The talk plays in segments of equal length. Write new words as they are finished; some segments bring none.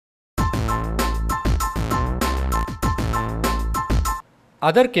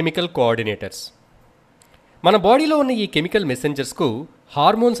Other chemical coordinators. మన బాడీలో ఉన్న ఈ కెమికల్ మెసెంజర్స్కు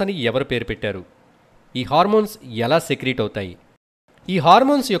హార్మోన్స్ అని ఎవరు పేరు పెట్టారు? ఈ హార్మోన్స్ ఎలా సెక్రీట్ అవుతాయి? ఈ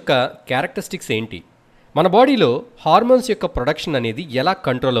హార్మోన్స్ యొక్క క్యారెక్టరిస్టిక్స్ ఏంటి? మన బాడీలో హార్మోన్స్ యొక్క ప్రొడక్షన్ అనేది ఎలా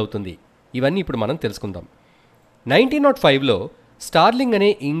కంట్రోల్ అవుతుంది? ఇవన్నీ ఇప్పుడు మనం తెలుసుకుందాం. 1905లో స్టార్లింగ్ అనే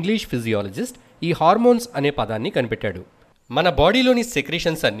ఇంగ్లీష్ ఫిజియాలజిస్ట్ ఈ హార్మోన్స్ అనే పదాన్ని కనిపెట్టాడు. మన బాడీలోని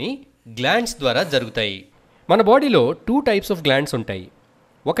సెక్రీషన్స్ అన్నీ గ్లాండ్స్ ద్వారా జరుగుతాయి. మన బాడీలో 2 టైప్స్ ఆఫ్ గ్లాండ్స్ ఉంటాయి.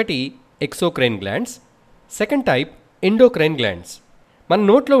 ఒకటి exocrine glands, second type endocrine glands. మన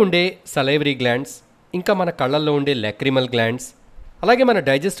నోట్లో ఉండే సలైవరీ గ్లాండ్స్, ఇంకా మన కళ్ళల్లో ఉండే లాక్రిమల్ గ్లాండ్స్, అలాగే మన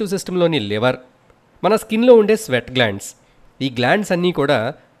డైజెస్టివ్ సిస్టంలోని లివర్, మన స్కిన్లో ఉండే స్వెట్ గ్లాండ్స్. ఈ గ్లాండ్స్ అన్నీ కూడా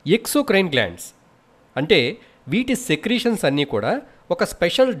ఎక్సోక్రైన్ గ్లాండ్స్. అంటే వీటి సెక్రీషన్స్ అన్నీ కూడా ఒక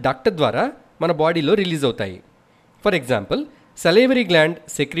స్పెషల్ డక్ట్ ద్వారా మన బాడీలో రిలీజ్ అవుతాయి. For example, salivary gland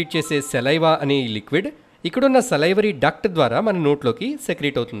secrete చేసే సెలైవా అనే ఈ లిక్విడ్ ఇక్కడున్న సలైవరీ డక్ట్ ద్వారా మన నోట్లోకి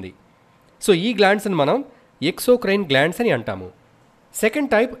సెక్రీట్ అవుతుంది. సో ఈ గ్లాండ్స్ని మనం ఎక్సోక్రైన్ గ్లాండ్స్ అని అంటాము. Second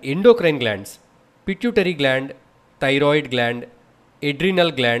type endocrine glands. Pituitary gland, thyroid gland,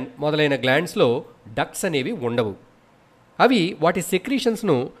 adrenal gland మొదలైన గ్లాండ్స్లో డక్ట్స్ అనేవి ఉండవు. అవి వాటి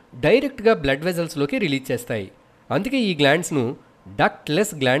సెక్రీషన్స్ను డైరెక్ట్గా బ్లడ్ వెజల్స్లోకి రిలీజ్ చేస్తాయి. అందుకే ఈ గ్లాండ్స్ను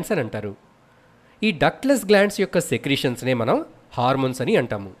డక్ట్లెస్ గ్లాండ్స్ అని అంటారు. ఈ డక్ట్లెస్ గ్లాండ్స్ యొక్క సెక్రీషన్స్నే మనం హార్మోన్స్ అని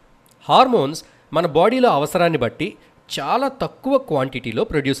అంటాము. హార్మోన్స్ మన బాడీలో అవసరాన్ని బట్టి చాలా తక్కువ క్వాంటిటీలో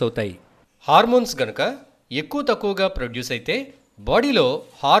ప్రొడ్యూస్ అవుతాయి. హార్మోన్స్ గనుక ఎక్కువ తక్కువగా ప్రొడ్యూస్ అయితే బాడీలో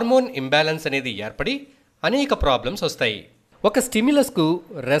హార్మోన్ ఇంబ్యాలెన్స్ అనేది ఏర్పడి అనేక ప్రాబ్లమ్స్ వస్తాయి. ఒక స్టిమ్యులస్కు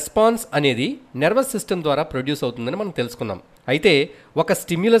రెస్పాన్స్ అనేది నర్వస్ సిస్టమ్ ద్వారా ప్రొడ్యూస్ అవుతుందని మనం తెలుసుకున్నాం. అయితే ఒక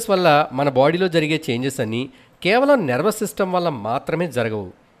స్టిమ్యులస్ వల్ల మన బాడీలో జరిగే చేంజెస్ అన్నీ కేవలం నర్వస్ సిస్టమ్ వల్ల మాత్రమే జరగవు.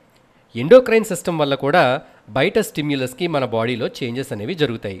 ఎండోక్రైన్ సిస్టమ్ వల్ల కూడా బయట స్టిమ్యులస్కి మన బాడీలో చేంజెస్ అనేవి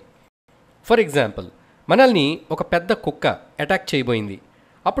జరుగుతాయి. ఫర్ ఎగ్జాంపుల్, మనల్ని ఒక పెద్ద కుక్క అటాక్ చేయబోయింది.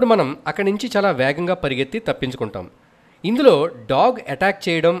 అప్పుడు మనం అక్కడి నుంచి చాలా వేగంగా పరిగెత్తి తప్పించుకుంటాం. ఇందులో డాగ్ అటాక్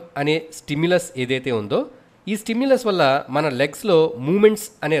చేయడం అనే స్టిమ్యులస్ ఏదైతే ఉందో, ఈ స్టిమ్యులస్ వల్ల మన లెగ్స్లో మూమెంట్స్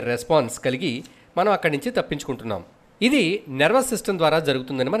అనే రెస్పాన్స్ కలిగి మనం అక్కడి నుంచి తప్పించుకుంటున్నాం. ఇది నర్వస్ సిస్టమ్ ద్వారా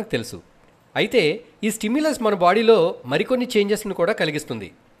జరుగుతుందని మనకు తెలుసు. అయితే ఈ స్టిమ్యులస్ మన బాడీలో మరికొన్ని చేంజెస్ను కూడా కలిగిస్తుంది.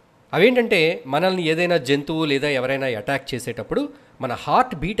 అవేంటంటే, మనల్ని ఏదైనా జంతువు లేదా ఎవరైనా అటాక్ చేసేటప్పుడు మన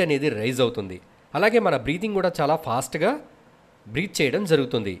హార్ట్ బీట్ అనేది రైజ్ అవుతుంది. అలాగే మన బ్రీతింగ్ కూడా చాలా ఫాస్ట్గా బ్రీత్ చేయడం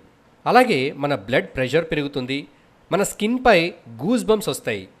జరుగుతుంది. అలాగే మన బ్లడ్ ప్రెషర్ పెరుగుతుంది. మన స్కిన్పై గూస్ బంప్స్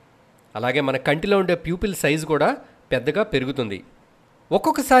వస్తాయి. అలాగే మన కంటిలో ఉండే ప్యూపిల్ సైజ్ కూడా పెద్దగా పెరుగుతుంది.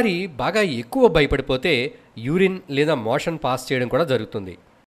 ఒక్కొక్కసారి బాగా ఎక్కువ భయపడిపోతే యూరిన్ లేదా మోషన్ పాస్ చేయడం కూడా జరుగుతుంది.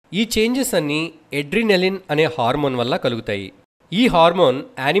 ఈ చేంజెస్ అన్నీ ఎడ్రినలిన్ అనే హార్మోన్ వల్ల కలుగుతాయి. ఈ హార్మోన్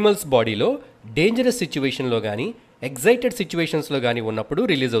యానిమల్స్ బాడీలో డేంజరస్ సిచ్యువేషన్లో కానీ ఎగ్జైటెడ్ సిచ్యువేషన్స్లో కానీ ఉన్నప్పుడు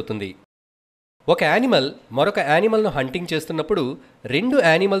రిలీజ్ అవుతుంది. ఒక యానిమల్ మరొక యానిమల్ను హంటింగ్ చేస్తున్నప్పుడు 2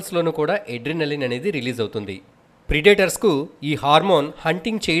 యానిమల్స్లోనూ కూడా ఎడ్రినలిన్ అనేది రిలీజ్ అవుతుంది. ప్రిడేటర్స్కు ఈ హార్మోన్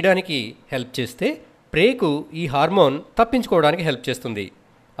హంటింగ్ చేయడానికి హెల్ప్ చేస్తే ప్రేకు ఈ హార్మోన్ తప్పించుకోవడానికి హెల్ప్ చేస్తుంది.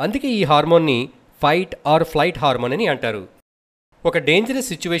 అందుకే ఈ హార్మోన్ని ఫైట్ ఆర్ ఫ్లైట్ హార్మోన్ అని అంటారు. ఒక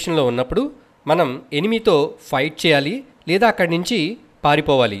డేంజరస్ సిచ్యువేషన్లో ఉన్నప్పుడు మనం ఎనిమితో ఫైట్ చేయాలి లేదా అక్కడి నుంచి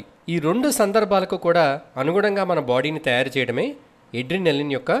పారిపోవాలి. ఈ 2 సందర్భాలకు కూడా అనుగుణంగా మన బాడీని తయారు చేయడమే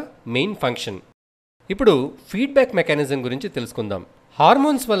ఎడ్రినలిన్ యొక్క మెయిన్ ఫంక్షన్. ఇప్పుడు ఫీడ్బ్యాక్ మెకానిజం గురించి తెలుసుకుందాం.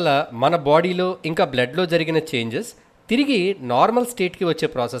 హార్మోన్స్ వల్ల మన బాడీలో ఇంకా బ్లడ్లో జరిగిన చేంజెస్ తిరిగి నార్మల్ స్టేట్కి వచ్చే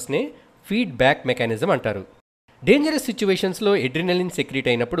ప్రాసెస్నే ఫీడ్బ్యాక్ మెకానిజం అంటారు. డేంజరస్ సిచ్యువేషన్స్లో ఎడ్రినలిన్ సెక్రీట్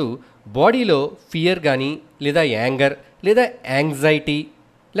అయినప్పుడు బాడీలో ఫియర్ కానీ లేదా యాంగర్ లేదా యాంగ్జైటీ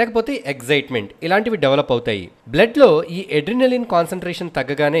లేకపోతే ఎగ్జైట్మెంట్ ఇలాంటివి డెవలప్ అవుతాయి. బ్లడ్లో ఈ ఎడ్రినలిన్ కాన్సన్ట్రేషన్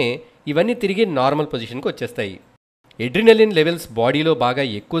తగ్గగానే ఇవన్నీ తిరిగి నార్మల్ పొజిషన్కి వచ్చేస్తాయి. ఎడ్రినలిన్ లెవెల్స్ బాడీలో బాగా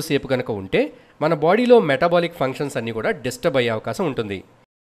ఎక్కువసేపు కనుక ఉంటే మన బాడీలో మెటబాలిక్ ఫంక్షన్స్ అన్నీ కూడా డిస్టర్బ్ అయ్యే అవకాశం ఉంటుంది.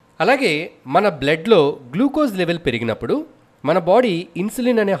 అలాగే మన బ్లడ్లో గ్లూకోజ్ లెవెల్ పెరిగినప్పుడు మన బాడీ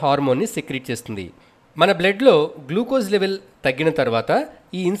ఇన్సులిన్ అనే హార్మోన్ని సెక్రీట్ చేస్తుంది. మన బ్లడ్లో గ్లూకోజ్ లెవెల్ తగ్గిన తర్వాత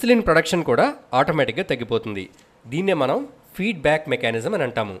ఈ ఇన్సులిన్ ప్రొడక్షన్ కూడా ఆటోమేటిక్గా తగ్గిపోతుంది. దీన్నే మనం ఫీడ్బ్యాక్ మెకానిజం అని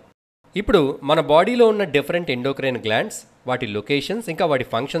అంటాము. ఇప్పుడు మన బాడీలో ఉన్న డిఫరెంట్ ఎండోక్రైన్ గ్లాండ్స్, వాటి లొకేషన్స్ ఇంకా వాటి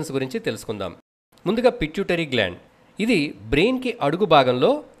ఫంక్షన్స్ గురించి తెలుసుకుందాం. ముందుగా పిట్యూటరీ గ్లాండ్. ఇది బ్రెయిన్కి అడుగు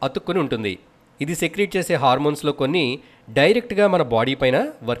భాగంలో అతుక్కుని ఉంటుంది. ఇది సెక్రీట్ చేసే హార్మోన్స్లో కొన్ని డైరెక్ట్గా మన బాడీ పైన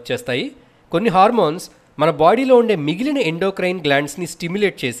వర్క్ చేస్తాయి. కొన్ని హార్మోన్స్ మన బాడీలో ఉండే మిగిలిన ఎండోక్రైన్ గ్లాండ్స్ని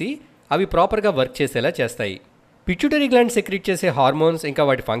స్టిమ్యులేట్ చేసి అవి ప్రాపర్గా వర్క్ చేసేలా చేస్తాయి. పిట్యూటరీ గ్లాండ్ సెక్రీట్ చేసే హార్మోన్స్ ఇంకా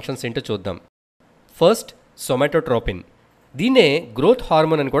వాటి ఫంక్షన్స్ ఏంటో చూద్దాం. First, somatotropin. దీన్నే గ్రోత్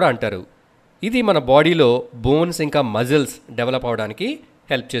హార్మోన్ అని కూడా అంటారు. ఇది మన బాడీలో బోన్స్ ఇంకా మజిల్స్ డెవలప్ అవడానికి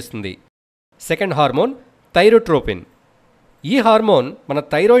హెల్ప్ చేస్తుంది. Second hormone thyrotropin. ఈ హార్మోన్ మన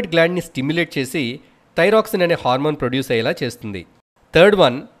థైరాయిడ్ గ్లాండ్ని స్టిమ్యులేట్ చేసి థైరాక్సిన్ అనే హార్మోన్ ప్రొడ్యూస్ అయ్యేలా చేస్తుంది. Third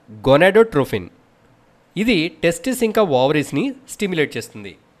one గొనాడోట్రోఫిన్. ఇది టెస్టిస్ ఇంకా ఓవరీస్ని స్టిమ్యులేట్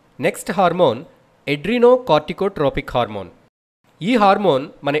చేస్తుంది. Next hormone ఎడ్రినోకార్టికోట్రోపిక్ hormone. ఈ హార్మోన్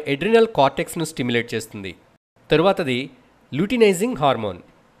మన ఎడ్రినల్ కార్టెక్స్ను స్టిమ్యులేట్ చేస్తుంది. తరువాతది ల్యూటినైజింగ్ హార్మోన్.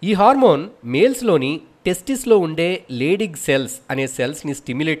 ఈ హార్మోన్ మేల్స్లోని టెస్టిస్లో ఉండే లేడిగ్ సెల్స్ అనే సెల్స్ని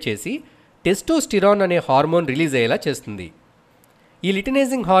స్టిమ్యులేట్ చేసి టెస్టోస్టిరాన్ అనే హార్మోన్ రిలీజ్ అయ్యేలా చేస్తుంది. ఈ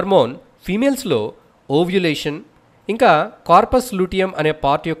ల్యూటినైజింగ్ హార్మోన్ ఫీమేల్స్లో ఓవ్యులేషన్ ఇంకా కార్పస్ లూటియం అనే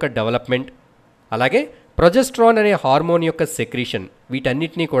పార్ట్ యొక్క డెవలప్మెంట్, అలాగే ప్రొజెస్ట్రాన్ అనే హార్మోన్ యొక్క సెక్రీషన్,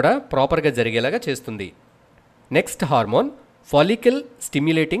 వీటన్నిటినీ కూడా ప్రాపర్గా జరిగేలాగా చేస్తుంది. Next hormone follicle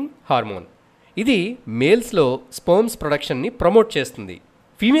stimulating hormone. ఇది మేల్స్లో స్పర్మ్స్ ప్రొడక్షన్ని ప్రమోట్ చేస్తుంది.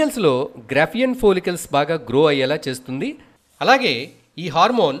 ఫీమేల్స్లో గ్రాఫియన్ ఫోలికల్స్ బాగా గ్రో అయ్యేలా చేస్తుంది. అలాగే ఈ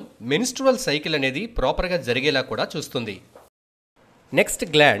హార్మోన్ మెన్స్ట్రువల్ సైకిల్ అనేది ప్రాపర్గా జరిగేలా కూడా చూస్తుంది. Next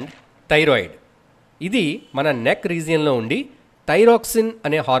gland thyroid. ఇది మన నెక్ రీజియన్లో ఉండి థైరాక్సిన్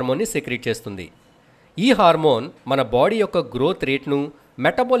అనే హార్మోన్ని సెక్రీట్ చేస్తుంది. ఈ హార్మోన్ మన బాడీ యొక్క గ్రోత్ రేట్ను,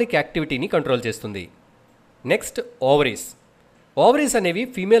 మెటబాలిక్ యాక్టివిటీని కంట్రోల్ చేస్తుంది. Next ovaries. ఓవరీస్ అనేవి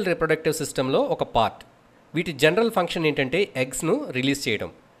ఫీమేల్ రిప్రొడక్టివ్ సిస్టంలో ఒక పార్ట్. వీటి జనరల్ ఫంక్షన్ ఏంటంటే ఎగ్స్ను రిలీజ్ చేయడం.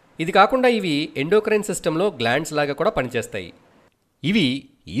 ఇది కాకుండా ఇవి ఎండోక్రైన్ సిస్టంలో గ్లాండ్స్ లాగా కూడా పనిచేస్తాయి. ఇవి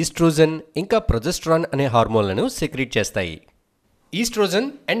ఈస్ట్రోజన్ ఇంకా ప్రొజెస్ట్రాన్ అనే హార్మోన్లను సెక్రీట్ చేస్తాయి. Oestrogen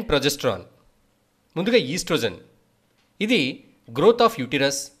and progesterone. ముందుగా ఈస్ట్రోజన్. ఇది గ్రోత్ ఆఫ్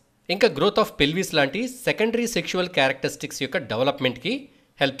యూటిరస్ ఇంకా గ్రోత్ ఆఫ్ పెల్విస్ లాంటి సెకండరీ సెక్షువల్ క్యారెక్టరిస్టిక్స్ యొక్క డెవలప్మెంట్కి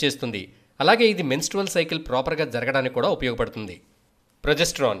హెల్ప్ చేస్తుంది. అలాగే ఇది మెన్స్ట్రువల్ సైకిల్ ప్రాపర్గా జరగడానికి కూడా ఉపయోగపడుతుంది.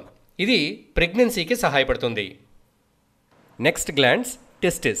 ప్రొజెస్ట్రాన్. ఇది ప్రెగ్నెన్సీకి సహాయపడుతుంది. Next glands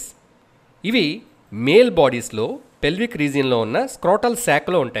testis. ఇవి మేల్ బాడీస్లో పెల్విక్ రీజియన్లో ఉన్న స్క్రోటల్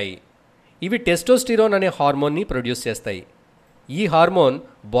శాక్లో ఉంటాయి. ఇవి టెస్టోస్టిరాన్ అనే హార్మోన్ని ప్రొడ్యూస్ చేస్తాయి. ఈ హార్మోన్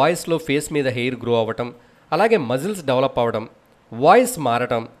బాయ్స్లో ఫేస్ మీద హెయిర్ గ్రో అవ్వటం, అలాగే మజిల్స్ డెవలప్ అవ్వడం, వాయిస్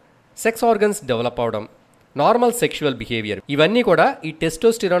మారటం, సెక్స్ ఆర్గన్స్ డెవలప్ అవ్వడం, నార్మల్ సెక్షువల్ బిహేవియర్, ఇవన్నీ కూడా ఈ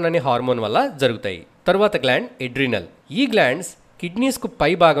టెస్టోస్టిరాన్ అనే హార్మోన్ వల్ల జరుగుతాయి. తరువాత గ్లాండ్ ఎడ్రినల్. ఈ గ్లాండ్స్ కిడ్నీస్కు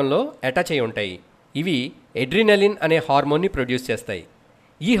పై భాగంలో అటాచ్ అయి ఉంటాయి. ఇవి ఎడ్రినలిన్ అనే హార్మోన్ని ప్రొడ్యూస్ చేస్తాయి.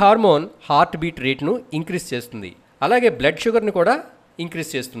 ఈ హార్మోన్ హార్ట్ బీట్ రేట్ను ఇంక్రీజ్ చేస్తుంది. అలాగే బ్లడ్ షుగర్ని కూడా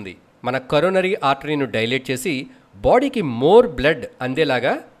ఇంక్రీజ్ చేస్తుంది. మన కరోనరీ ఆర్టరీను డైలేట్ చేసి బాడీకి మోర్ బ్లడ్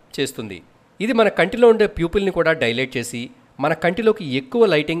అందేలాగా చేస్తుంది. ఇది మన కంటిలో ఉండే ప్యూపిల్ని కూడా డైలేట్ చేసి మన కంటిలోకి ఎక్కువ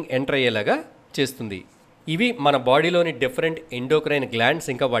లైటింగ్ ఎంటర్ అయ్యేలాగా చేస్తుంది. ఇవి మన బాడీలోని డిఫరెంట్ ఎండోక్రైన్ గ్లాండ్స్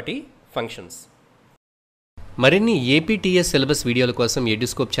ఇంకా వాటి ఫంక్షన్స్. మరిన్ని ఏపీటీఎస్ సిలబస్ వీడియోల కోసం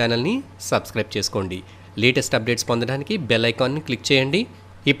ఎడ్యుస్కోప్ ఛానల్ని సబ్స్క్రైబ్ చేసుకోండి. లేటెస్ట్ అప్డేట్స్ పొందడానికి బెల్ ఐకాన్ని క్లిక్ చేయండి.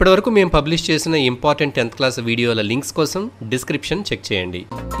 ఇప్పటివరకు మేము పబ్లిష్ చేసిన ఇంపార్టెంట్ 10th క్లాస్ వీడియోల లింక్స్ కోసం డిస్క్రిప్షన్ చెక్ చేయండి.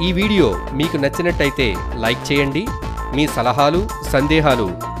 ఈ వీడియో మీకు నచ్చినట్టయితే లైక్ చేయండి. మీ సలహాలు, సందేహాలు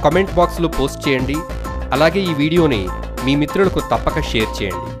కామెంట్ బాక్స్లో పోస్ట్ చేయండి. అలాగే ఈ వీడియోని మీ మిత్రులకు తప్పక షేర్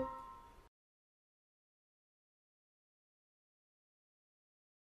చేయండి.